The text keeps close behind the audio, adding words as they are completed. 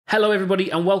Hello everybody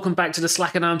and welcome back to the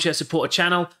Slack and Armchair Supporter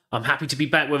channel. I'm happy to be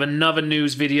back with another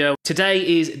news video. Today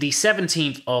is the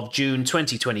 17th of June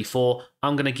 2024.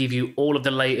 I'm going to give you all of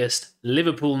the latest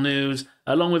Liverpool news,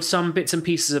 along with some bits and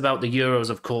pieces about the Euros,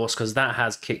 of course, because that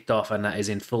has kicked off and that is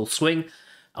in full swing.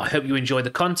 I hope you enjoy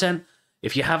the content.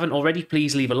 If you haven't already,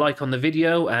 please leave a like on the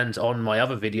video, and on my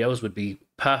other videos would be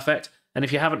perfect. And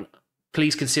if you haven't,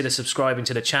 please consider subscribing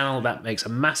to the channel. That makes a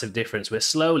massive difference. We're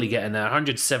slowly getting there,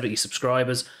 170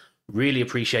 subscribers. Really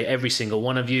appreciate every single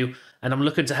one of you, and I'm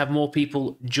looking to have more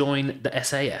people join the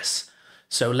SAS.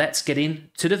 So let's get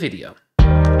into the video.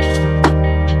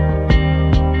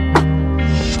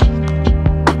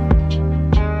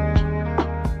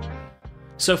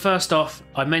 So first off,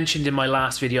 I mentioned in my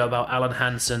last video about Alan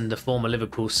Hansen, the former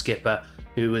Liverpool skipper,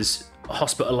 who was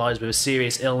hospitalised with a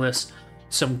serious illness.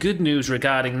 Some good news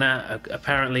regarding that.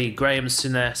 Apparently Graham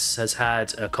Souness has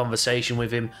had a conversation with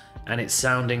him and it's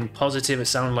sounding positive. It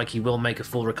sounded like he will make a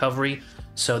full recovery.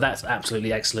 So that's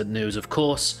absolutely excellent news, of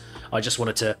course. I just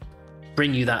wanted to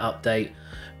bring you that update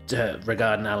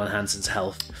regarding Alan Hansen's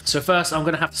health. So first, I'm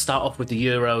going to have to start off with the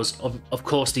Euros. Of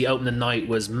course, the opening night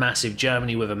was massive.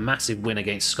 Germany with a massive win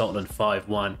against Scotland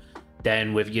 5-1.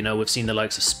 Then we've seen the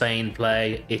likes of Spain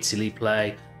play, Italy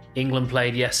play, England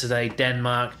played yesterday,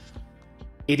 Denmark.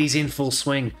 It is in full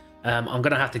swing. I'm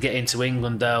going to have to get into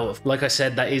England though. Like I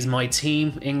said, that is my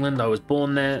team, England. I was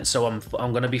born there, so I'm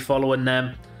going to be following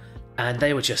them. And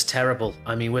they were just terrible.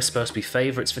 I mean, we're supposed to be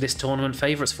favourites for this tournament.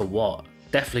 Favourites for what?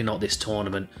 Definitely not this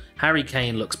tournament. Harry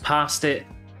Kane looks past it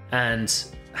and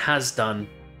has done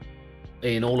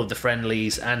in all of the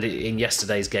friendlies and in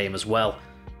yesterday's game as well.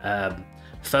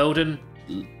 Foden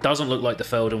doesn't look like the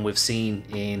Foden we've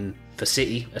seen for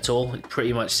City at all. He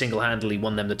pretty much single-handedly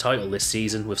won them the title this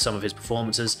season with some of his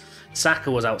performances. Saka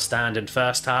was outstanding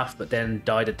first half, but then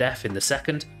died a death in the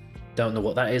second. Don't know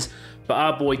what that is. But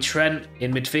our boy Trent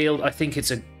in midfield, I think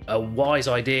it's a wise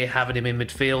idea having him in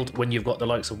midfield when you've got the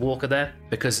likes of Walker there,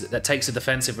 because that takes the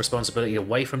defensive responsibility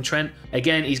away from Trent.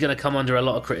 Again, he's going to come under a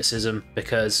lot of criticism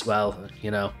because, well,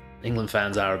 England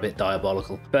fans are a bit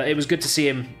diabolical. But it was good to see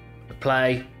him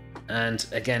play, and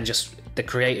again, just the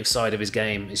creative side of his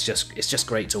game is just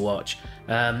great to watch.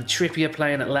 Trippier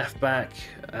playing at left back.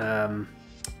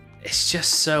 It's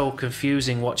just so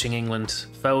confusing watching England.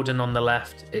 Foden on the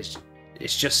left. It's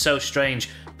just so strange.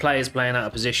 Players playing out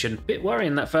of position. Bit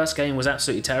worrying. That first game was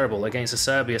absolutely terrible against a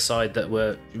Serbia side that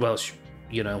were, well, if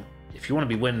you want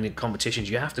to be winning the competitions,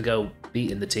 you have to go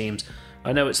beating the teams.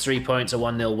 I know it's 3 points, a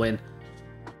 1-0 win.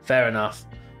 Fair enough,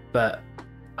 but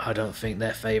I don't think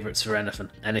they're favourites for anything.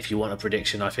 And if you want a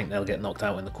prediction, I think they'll get knocked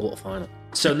out in the quarterfinal.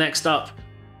 So next up,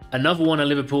 another one of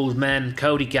Liverpool's men,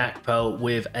 Cody Gakpo,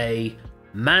 with a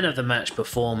man of the match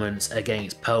performance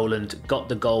against Poland. Got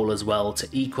the goal as well to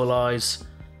equalise.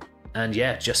 And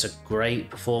yeah, just a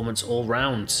great performance all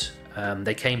round.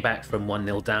 They came back from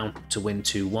 1-0 down to win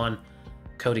 2-1.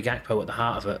 Cody Gakpo at the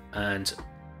heart of it, and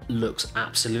looks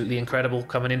absolutely incredible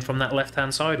coming in from that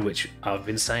left-hand side, which I've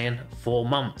been saying for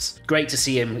months. Great to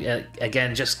see him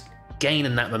again, just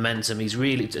gaining that momentum. He's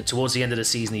really, towards the end of the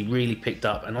season, he really picked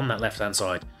up, and on that left-hand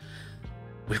side,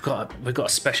 we've got a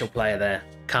special player there.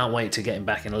 Can't wait to get him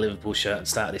back in a Liverpool shirt and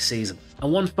start this season.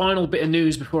 And one final bit of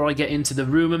news before I get into the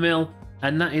rumour mill,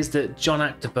 and that is that John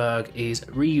Achterberg is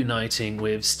reuniting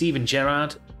with Steven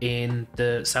Gerrard in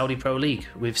the Saudi Pro League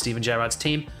with Steven Gerrard's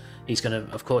team. He's going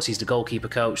to, of course, he's the goalkeeper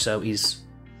coach, so he's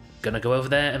going to go over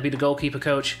there and be the goalkeeper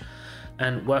coach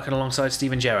and working alongside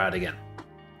Steven Gerrard again.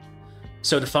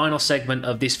 So the final segment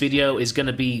of this video is going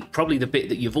to be probably the bit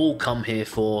that you've all come here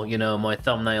for. My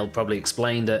thumbnail probably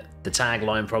explained it, the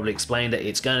tagline probably explained it.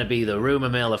 It's going to be the rumour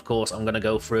mill, of course. I'm going to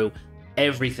go through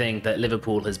everything that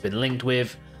Liverpool has been linked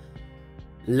with.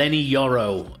 Lenny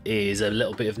Yoro is a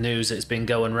little bit of news that's been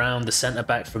going around. The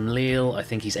centre-back from Lille, I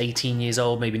think he's 18 years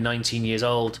old, maybe 19 years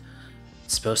old.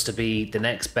 It's supposed to be the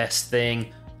next best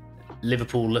thing.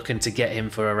 Liverpool looking to get him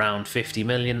for around 50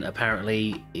 million.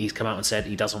 Apparently, he's come out and said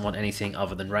he doesn't want anything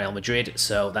other than Real Madrid,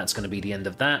 so that's going to be the end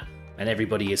of that. And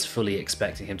everybody is fully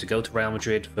expecting him to go to Real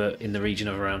Madrid for in the region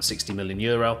of around 60 million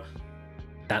euro.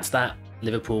 That's that.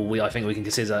 Liverpool, I think we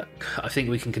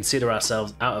can consider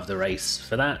ourselves out of the race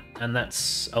for that, and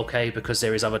that's okay because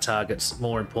there is other targets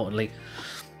more importantly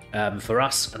for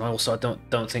us. And I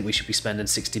don't think we should be spending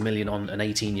 60 million on an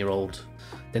 18-year-old.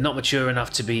 They're not mature enough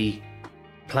to be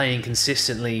playing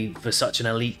consistently for such an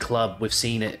elite club. We've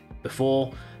seen it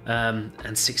before,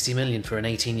 and 60 million for an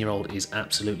 18-year-old is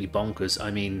absolutely bonkers.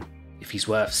 I mean, if he's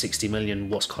worth 60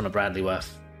 million, what's Conor Bradley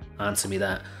worth? Answer me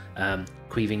that.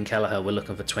 Queeving Kelleher, we're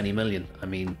looking for 20 million. I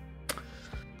mean,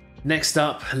 Next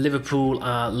up, Liverpool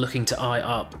are looking to eye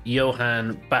up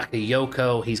Johan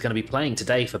Bakayoko. He's going to be playing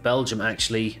today for Belgium,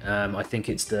 actually. I think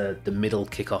it's the middle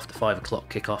kickoff, the 5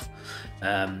 o'clock kickoff.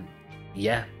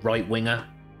 Yeah, right winger.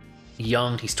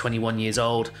 Young, he's 21 years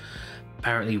old.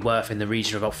 Apparently worth in the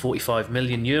region of about 45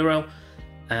 million euro.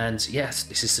 And yes,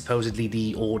 this is supposedly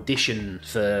the audition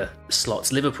for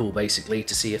Slot's Liverpool, basically,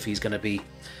 to see if he's going to be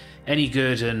any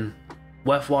good and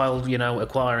worthwhile, you know,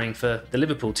 acquiring for the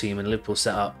Liverpool team and Liverpool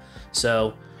setup.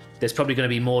 So there's probably going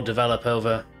to be more develop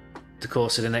over the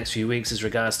course of the next few weeks as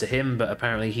regards to him, but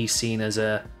apparently he's seen as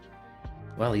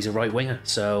he's a right winger,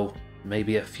 so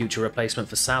maybe a future replacement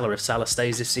for Salah if Salah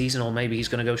stays this season, or maybe he's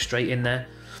going to go straight in there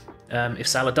if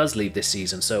Salah does leave this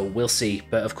season, so we'll see.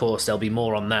 But of course there'll be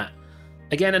more on that.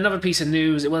 Again, another piece of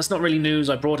news, well, it's not really news,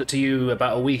 I brought it to you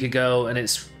about a week ago, and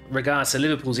it's regards to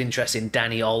Liverpool's interest in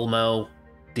Danny Olmo,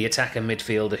 the attacker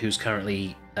midfielder who's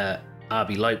currently at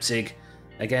RB Leipzig.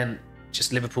 Again,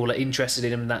 just Liverpool are interested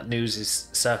in him. That news is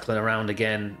circling around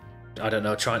again. I don't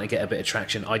know, trying to get a bit of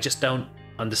traction. I just don't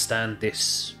understand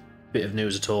this bit of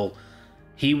news at all.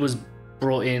 He was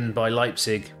brought in by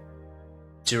Leipzig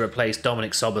to replace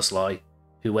Dominic Szoboszlai,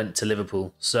 who went to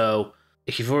Liverpool. So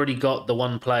if you've already got the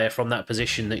one player from that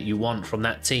position that you want from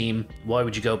that team, why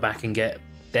would you go back and get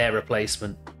their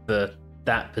replacement for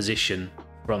that position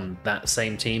from that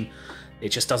same team? It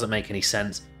just doesn't make any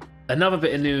sense. Another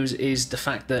bit of news is the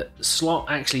fact that Slot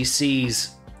actually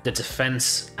sees the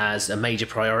defence as a major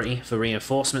priority for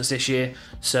reinforcements this year.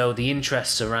 So the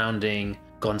interest surrounding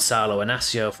Gonzalo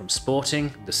Inacio from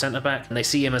Sporting, the centre-back, and they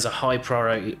see him as a high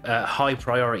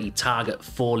priority target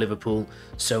for Liverpool.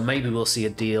 So maybe we'll see a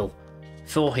deal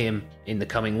for him in the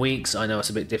coming weeks. I know it's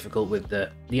a bit difficult with the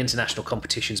international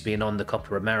competitions being on, the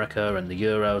Copa America and the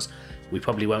Euros. We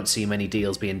probably won't see many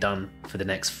deals being done for the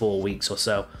next 4 weeks or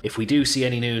so. If we do see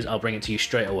any news, I'll bring it to you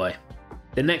straight away.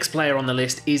 The next player on the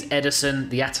list is Ederson,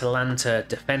 the Atalanta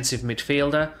defensive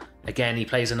midfielder. Again, he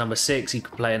plays a number 6, he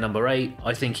could play a number 8.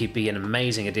 I think he'd be an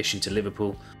amazing addition to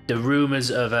Liverpool. The rumours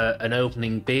of an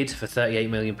opening bid for £38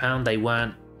 million, they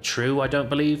weren't true, I don't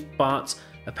believe, but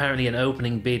apparently an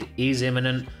opening bid is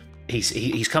imminent.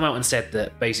 He's come out and said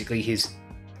that basically his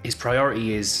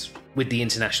priority is with the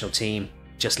international team.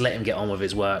 Just let him get on with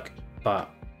his work. But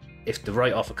if the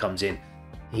right offer comes in,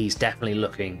 he's definitely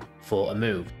looking for a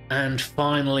move. And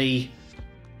finally,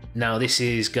 now this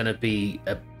is going to be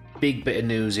a big bit of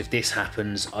news if this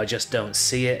happens. I just don't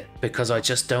see it, because I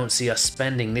just don't see us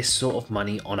spending this sort of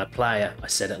money on a player. I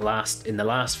said it in the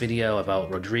last video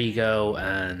about Rodrigo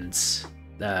and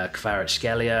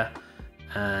Kvaratskhelia,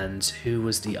 and who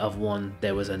was the other one?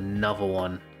 There was another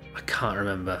one. I can't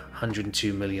remember.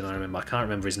 102 million, I remember. I can't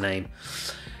remember his name.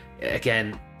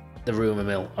 Again, the Rumour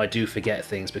Mill. I do forget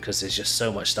things because there's just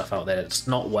so much stuff out there that's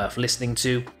not worth listening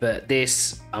to. But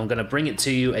this, I'm going to bring it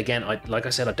to you. Again, like I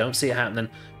said, I don't see it happening.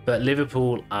 But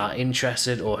Liverpool are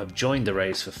interested or have joined the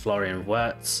race for Florian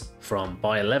Wirtz from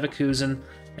Bayer Leverkusen.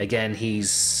 Again,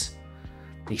 he's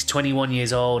 21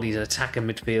 years old. He's an attacker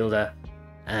midfielder.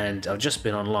 And I've just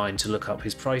been online to look up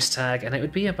his price tag, and it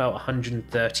would be about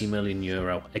 130 million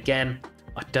euro. Again,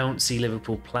 I don't see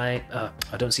Liverpool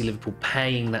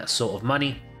paying that sort of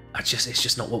money. It's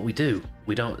just not what we do.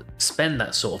 We don't spend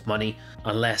that sort of money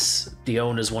unless the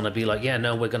owners want to be like, yeah,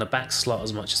 no, we're going to back Slot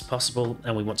as much as possible,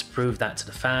 and we want to prove that to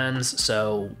the fans.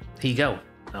 So here you go.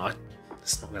 No,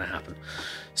 it's not going to happen.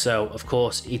 So of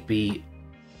course, he'd be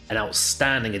an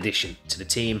outstanding addition to the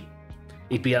team.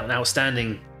 He'd be an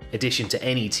outstanding addition to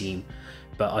any team,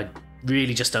 but I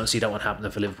really just don't see that one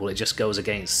happening for Liverpool. It just goes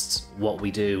against what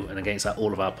we do and against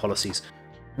all of our policies.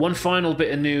 One final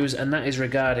bit of news, and that is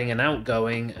regarding an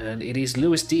outgoing, and it is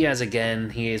Luis Diaz again.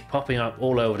 He is popping up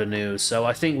all over the news, so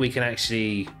I think we can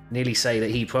actually nearly say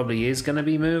that he probably is going to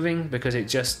be moving, because it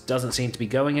just doesn't seem to be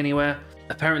going anywhere.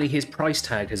 Apparently his price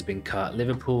tag has been cut.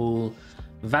 Liverpool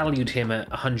valued him at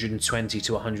 120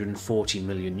 to 140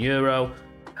 million euro.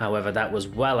 However, that was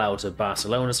well out of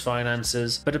Barcelona's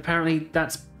finances, but apparently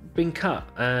that's been cut,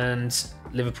 and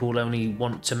Liverpool only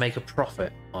want to make a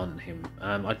profit on him.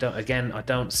 I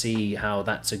don't see how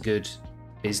that's a good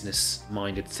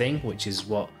business-minded thing, which is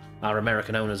what our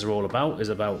American owners are all about, is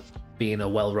about being a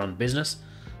well-run business.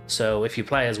 So if your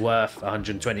player's worth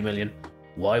 120 million,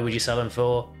 why would you sell him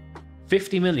for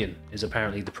 50 million is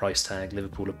apparently the price tag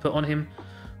Liverpool have put on him,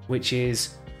 which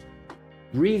is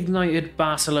reignited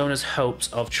Barcelona's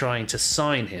hopes of trying to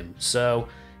sign him. So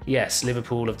yes,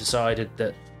 Liverpool have decided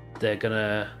that they're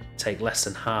gonna take less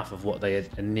than half of what they had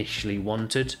initially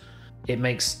wanted. It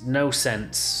makes no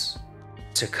sense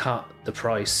to cut the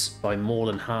price by more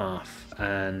than half,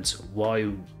 and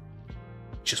why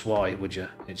Just why would you?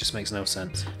 It just makes no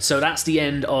sense. So that's the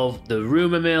end of the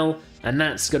Rumour Mill, and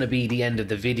that's going to be the end of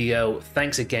the video.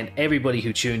 Thanks again, everybody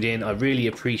who tuned in. I really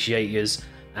appreciate yous.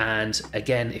 And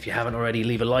again, if you haven't already,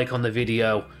 leave a like on the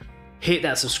video, hit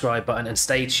that subscribe button, and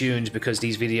stay tuned because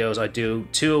these videos I do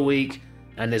 2 a week.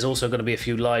 And there's also going to be a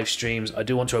few live streams. I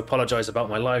do want to apologise about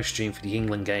my live stream for the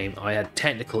England game. I had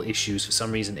technical issues. For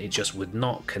some reason, it just would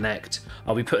not connect.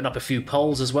 I'll be putting up a few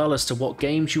polls as well as to what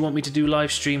games you want me to do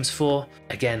live streams for.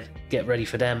 Again, get ready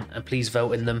for them and please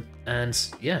vote in them. And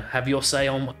yeah, have your say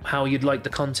on how you'd like the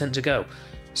content to go.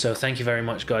 So thank you very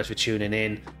much, guys, for tuning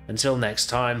in. Until next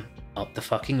time, up the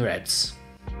fucking Reds.